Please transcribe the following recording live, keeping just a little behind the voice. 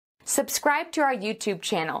Subscribe to our YouTube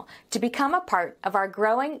channel to become a part of our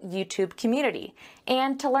growing YouTube community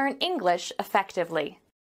and to learn English effectively.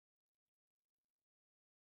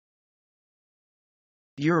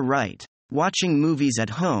 You're right. Watching movies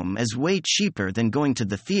at home is way cheaper than going to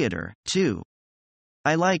the theater, too.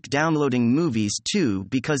 I like downloading movies too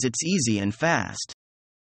because it's easy and fast.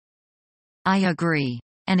 I agree.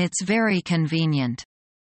 And it's very convenient.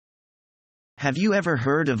 Have you ever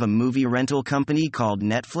heard of a movie rental company called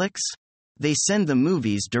Netflix? They send the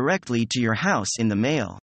movies directly to your house in the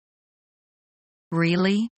mail.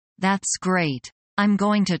 Really? That's great. I'm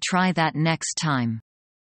going to try that next time.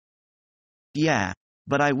 Yeah,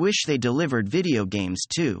 but I wish they delivered video games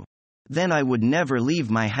too. Then I would never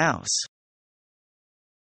leave my house.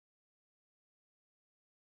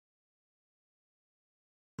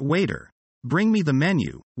 Waiter, bring me the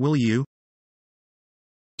menu, will you?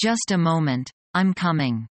 Just a moment, I'm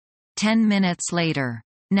coming. 10 minutes later.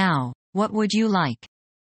 Now, what would you like?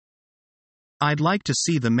 I'd like to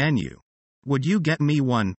see the menu. Would you get me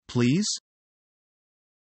one, please?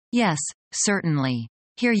 Yes, certainly.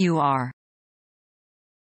 Here you are.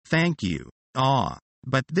 Thank you.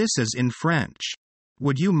 But this is in French.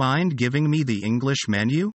 Would you mind giving me the English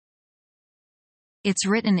menu? It's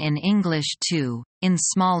written in English too, in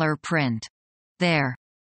smaller print. There.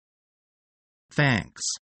 Thanks.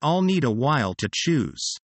 I'll need a while to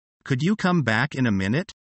choose. Could you come back in a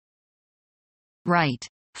minute? Right.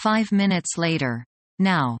 5 minutes later.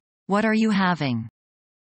 Now, what are you having?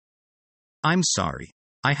 I'm sorry.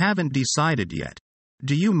 I haven't decided yet.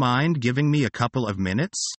 Do you mind giving me a couple of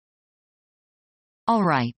minutes? All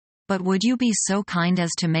right. But would you be so kind as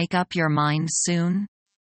to make up your mind soon?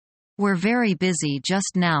 We're very busy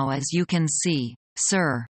just now, as you can see,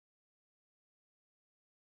 sir.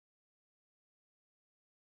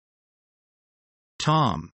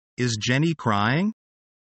 Tom, is Jenny crying?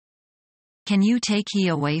 Can you take he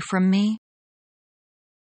away from me?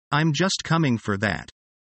 I'm just coming for that.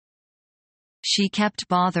 She kept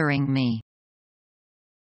bothering me.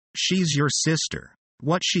 She's your sister.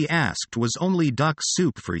 What she asked was only duck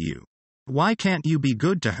soup for you. Why can't you be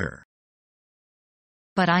good to her?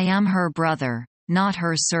 But I am her brother, not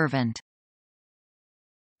her servant.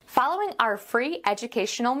 Following our free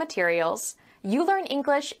educational materials, you learn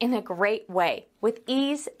English in a great way with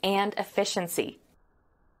ease and efficiency.